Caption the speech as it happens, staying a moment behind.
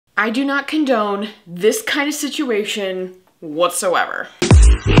I do not condone this kind of situation whatsoever.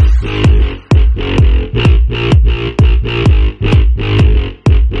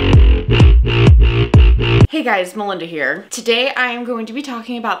 Hey guys, Melinda here. Today I am going to be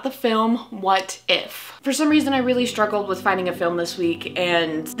talking about the film What If? For some reason I really struggled with finding a film this week,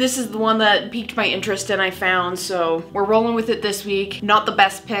 and this is the one that piqued my interest and I found, so we're rolling with it this week. Not the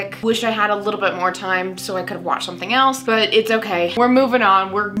best pick. Wish I had a little bit more time so I could have watched something else, but it's okay. We're moving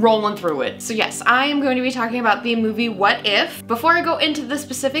on. We're rolling through it. So yes, I am going to be talking about the movie What If. Before I go into the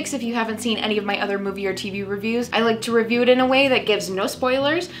specifics, if you haven't seen any of my other movie or TV reviews, I like to review it in a way that gives no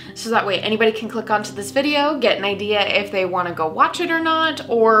spoilers, so that way anybody can click onto this video, get an idea if they want to go watch it or not,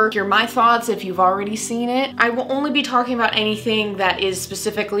 or hear my thoughts if you've already seen it. I will only be talking about anything that is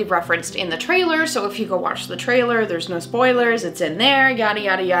specifically referenced in the trailer, so if you go watch the trailer, there's no spoilers, it's in there, yada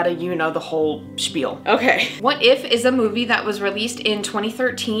yada yada, you know the whole spiel. Okay. What If is a movie that was released in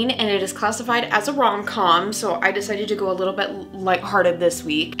 2013 and it is classified as a rom-com, so I decided to go a little bit lighthearted this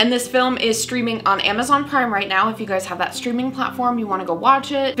week. And this film is streaming on Amazon Prime right now. If you guys have that streaming platform, you want to go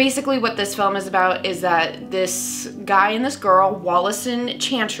watch it. Basically what this film is about is that this guy and this girl, Wallace and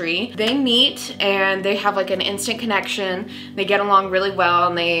Chantry, they meet and they have like an instant connection. They get along really well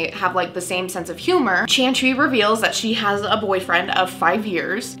and they have like the same sense of humor. Chantry reveals that she has a boyfriend of 5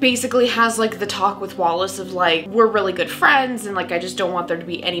 years. Basically has like the talk with Wallace of like, we're really good friends and like I just don't want there to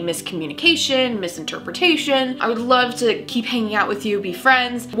be any miscommunication, misinterpretation. I would love to keep hanging out with you, be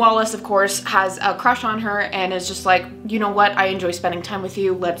friends. Wallace of course has a crush on her and is just like, you know what, I enjoy spending time with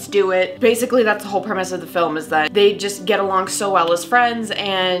you, let's do it. Basically that's the whole premise of the film, is that they just get along so well as friends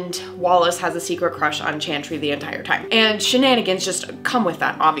and Wallace has a secret crush on Chantry the entire time. And shenanigans just come with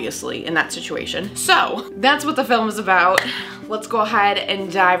that, obviously, in that situation. So that's what the film is about. Let's go ahead and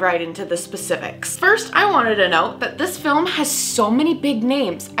dive right into the specifics. First, I wanted to note that this film has so many big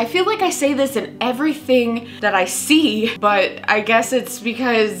names. I feel like I say this in everything that I see, but I guess it's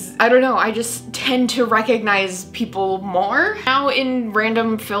because, I don't know, I just tend to recognize people more now in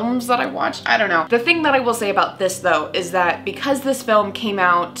random films that I watch. I don't know. The thing that I will say about this though is that because this film came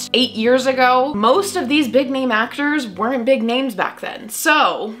out 8 years ago, most of these big name actors weren't big names back then.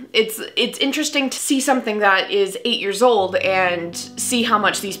 So it's interesting to see something that is 8 years old and see how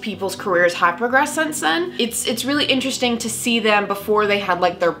much these people's careers have progressed since then. It's really interesting to see them before they had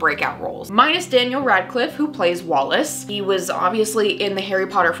like their breakout roles. Minus Daniel Radcliffe, who plays Wallace. He was obviously in the Harry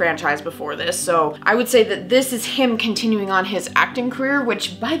Potter franchise before this, so I would say that this is him continuing on his acting career,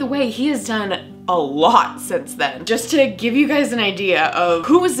 which by the way, he has done a lot since then. Just to give you guys an idea of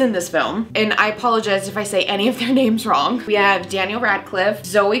who was in this film, and I apologize if I say any of their names wrong. We have Daniel Radcliffe,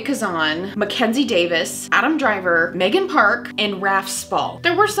 Zoe Kazan, Mackenzie Davis, Adam Driver, Megan Park, and Raph Spall.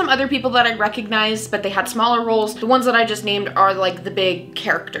 There were some other people that I recognized, but they had smaller roles. The ones that I just named are like the big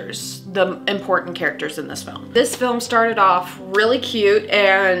characters, the important characters in this film. This film started off really cute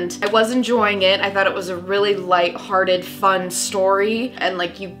and I was enjoying it. I thought it was a really light-hearted, fun story, and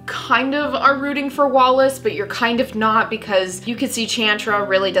like you kind of are rooting for Wallace, but you're kind of not, because you can see Chantry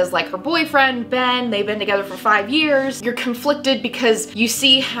really does like her boyfriend, Ben. They've been together for 5 years. You're conflicted because you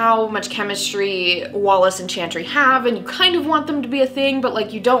see how much chemistry Wallace and Chantry have, and you kind of want them to be a thing, but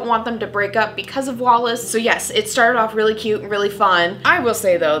like you don't want them to break up because of Wallace. So yes, it started off really cute and really fun. I will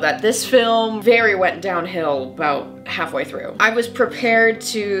say though that this film very went downhill about halfway through. I was prepared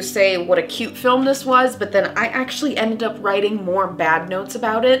to say what a cute film this was, but then I actually ended up writing more bad notes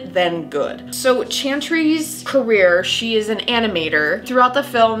about it than good. So Chantry's career, she is an animator. Throughout the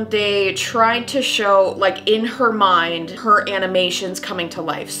film, they tried to show, like in her mind, her animations coming to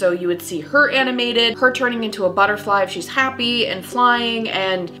life. So you would see her animated, her turning into a butterfly if she's happy and flying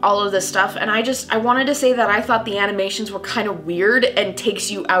and all of this stuff. And I wanted to say that I thought the animations were kind of weird and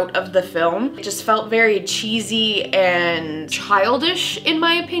takes you out of the film. It just felt very cheesy and childish in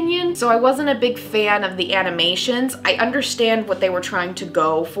my opinion. So I wasn't a big fan of the animations. I understand what they were trying to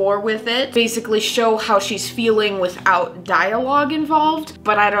go for with it. Basically show how she's feeling without dialogue involved,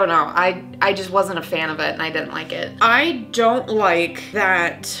 but I don't know. I just wasn't a fan of it and I didn't like it. I don't like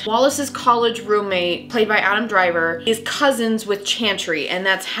that Wallace's college roommate, played by Adam Driver, is cousins with Chantry, and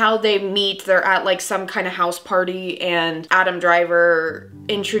that's how they meet. They're at like some kind of house party and Adam Driver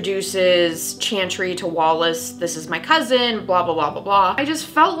introduces Chantry to Wallace. This is my cousin, blah, blah, blah, blah, blah. I just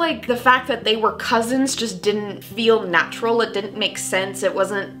felt like the fact that they were cousins just didn't feel natural. It didn't make sense. It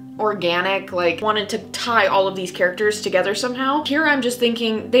wasn't organic, like wanted to tie all of these characters together somehow. Here I'm just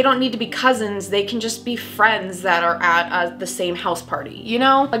thinking they don't need to be cousins, they can just be friends that are at the same house party, you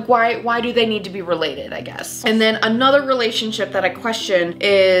know? Like why do they need to be related, I guess? And then another relationship that I question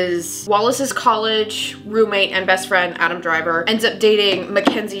is Wallace's college roommate and best friend, Adam Driver, ends up dating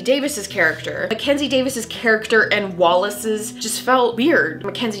Mackenzie Davis's character. Mackenzie Davis's character and Wallace's just felt weird.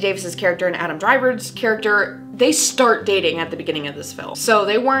 Mackenzie Davis's character and Adam Driver's character, they start dating at the beginning of this film. So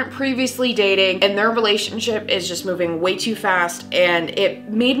they weren't previously dating, and their relationship is just moving way too fast, and it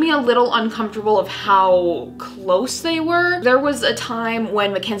made me a little uncomfortable of how close they were. There was a time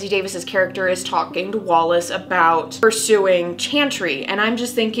when Mackenzie Davis's character is talking to Wallace about pursuing Chantry, and I'm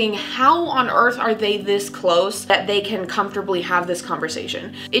just thinking, how on earth are they this close that they can comfortably have this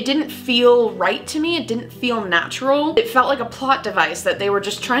conversation? It didn't feel right to me. It didn't feel natural. It felt like a plot device that they were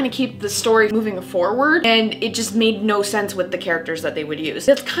just trying to keep the story moving forward, and it just made no sense with the characters that they would use.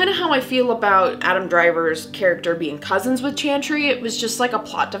 That's kind of how I feel about Adam Driver's character being cousins with Chantry. It was just like a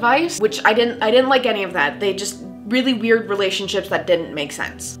plot device, which I didn't like any of that. They just really weird relationships that didn't make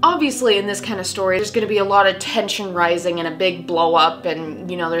sense. Obviously, in this kind of story, there's gonna be a lot of tension rising and a big blow up, and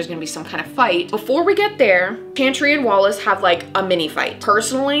you know, there's gonna be some kind of fight. Before we get there, Chantry and Wallace have like a mini fight.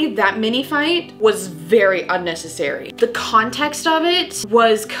 Personally, that mini fight was very unnecessary. The context of it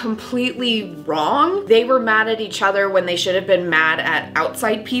was completely wrong. They were mad at each other when they should have been mad at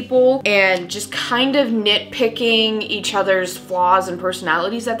outside people, and just kind of nitpicking each other's flaws and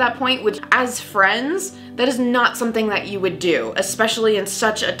personalities at that point, which as friends, that is not something that you would do, especially in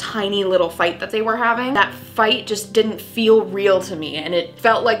such a tiny little fight that they were having. That fight just didn't feel real to me, and it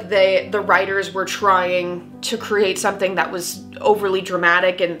felt like the writers were trying to create something that was overly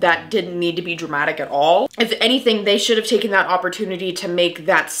dramatic and that didn't need to be dramatic at all. If anything, they should have taken that opportunity to make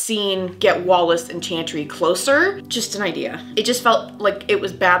that scene get Wallace and Chantry closer. Just an idea. It just felt like it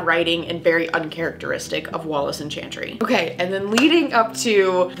was bad writing and very uncharacteristic of Wallace and Chantry. Okay, and then leading up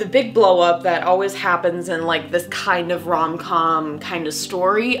to the big blow up that always happens in like this kind of rom-com kind of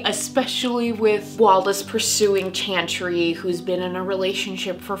story, especially with Wallace pursuing Chantry, who's been in a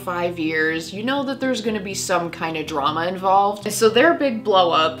relationship for 5 years, you know that there's gonna be some kind of drama involved. And so their big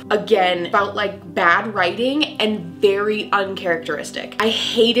blow up, again, felt like bad writing and very uncharacteristic. I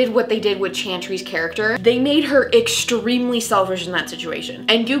hated what they did with Chantry's character. They made her extremely selfish in that situation.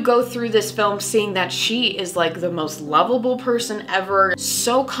 And you go through this film seeing that she is like the most lovable person ever,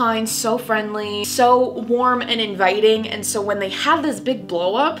 so kind, so friendly, so warm and inviting. And so when they had this big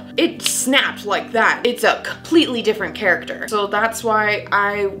blow up, it snapped like that. It's a completely different character. So that's why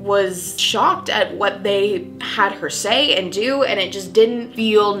I was shocked at what they had her say and do, and it just didn't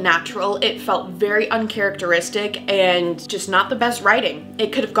feel natural. It felt very uncharacteristic and just not the best writing.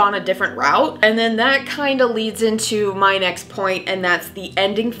 It could have gone a different route. And then that kind of leads into my next point, and that's the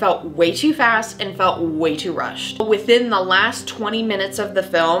ending felt way too fast and felt way too rushed. Within the last 20 minutes of the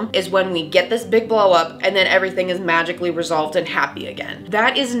film is when we get this big blow up, and then everything is magically resolved and happy again.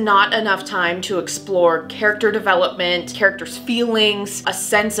 That is not enough time to explore character development, characters' feelings, a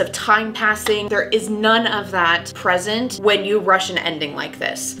sense of time passing. There is none of that present when you rush an ending like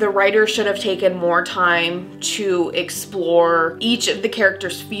this. The writer should have taken more time to explore each of the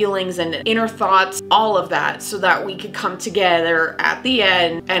characters' feelings and inner thoughts, all of that, so that we could come together at the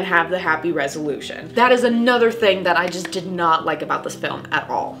end and have the happy resolution. That is another thing that I just did not like about this film at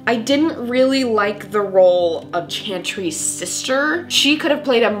all. I didn't really like the role of Chantry's sister. She could have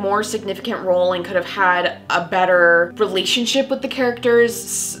played a more significant role and could have had a better relationship with the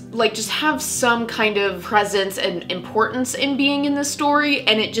characters, like just have some kind of presence and importance in being in this story,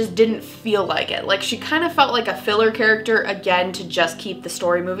 and it just didn't feel like it. Like she kind of felt like a filler character again to just keep the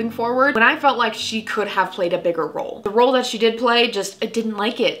story moving forward, when I felt like she could have played a bigger role. The role that she did play, I didn't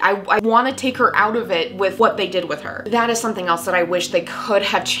like it. I want to take her out of it with what they did with her. That is something else that I wish they could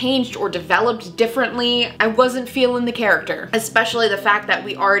have changed or developed differently. I wasn't feeling the character, especially the fact that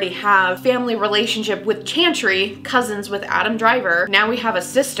we already have family relationship with Chantry, cousins with Adam Driver. Now we have a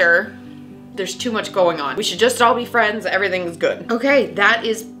sister. There's too much going on. We should just all be friends. Everything's good. Okay, that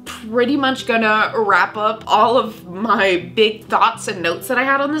is pretty much gonna wrap up all of my big thoughts and notes that I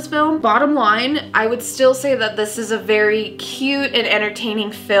had on this film. Bottom line, I would still say that this is a very cute and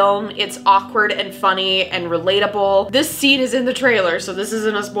entertaining film. It's awkward and funny and relatable. This scene is in the trailer, so this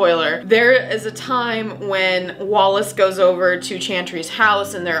isn't a spoiler. There is a time when Wallace goes over to Chantry's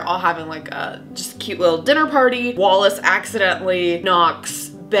house and they're all having like a just cute little dinner party. Wallace accidentally knocks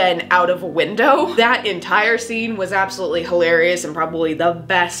been out of a window. That entire scene was absolutely hilarious and probably the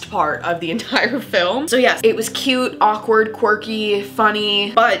best part of the entire film. So yes, it was cute, awkward, quirky,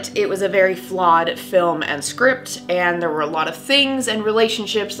 funny, but it was a very flawed film and script, and there were a lot of things and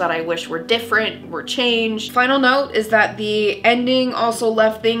relationships that I wish were different, were changed. Final note is that the ending also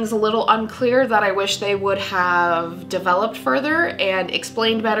left things a little unclear that I wish they would have developed further and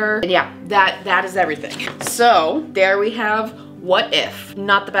explained better. And yeah, that is everything. So there we have What If.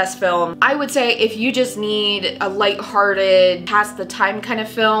 Not the best film. I would say if you just need a lighthearted, pass the time kind of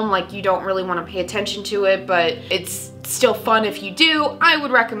film, like you don't really want to pay attention to it, but it's still fun if you do, I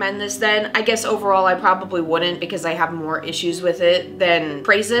would recommend this then. I guess overall I probably wouldn't because I have more issues with it than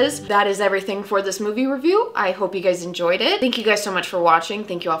praises. That is everything for this movie review. I hope you guys enjoyed it. Thank you guys so much for watching.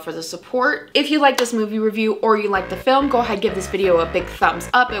 Thank you all for the support. If you like this movie review or you like the film, go ahead, give this video a big thumbs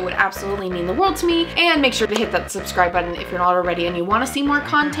up. It would absolutely mean the world to me. And make sure to hit that subscribe button if you're not already and you want to see more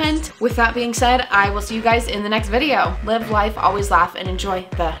content. With that being said, I will see you guys in the next video. Live life, always laugh, and enjoy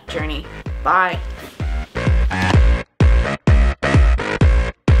the journey. Bye.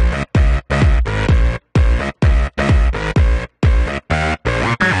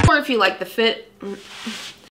 If you like the fit.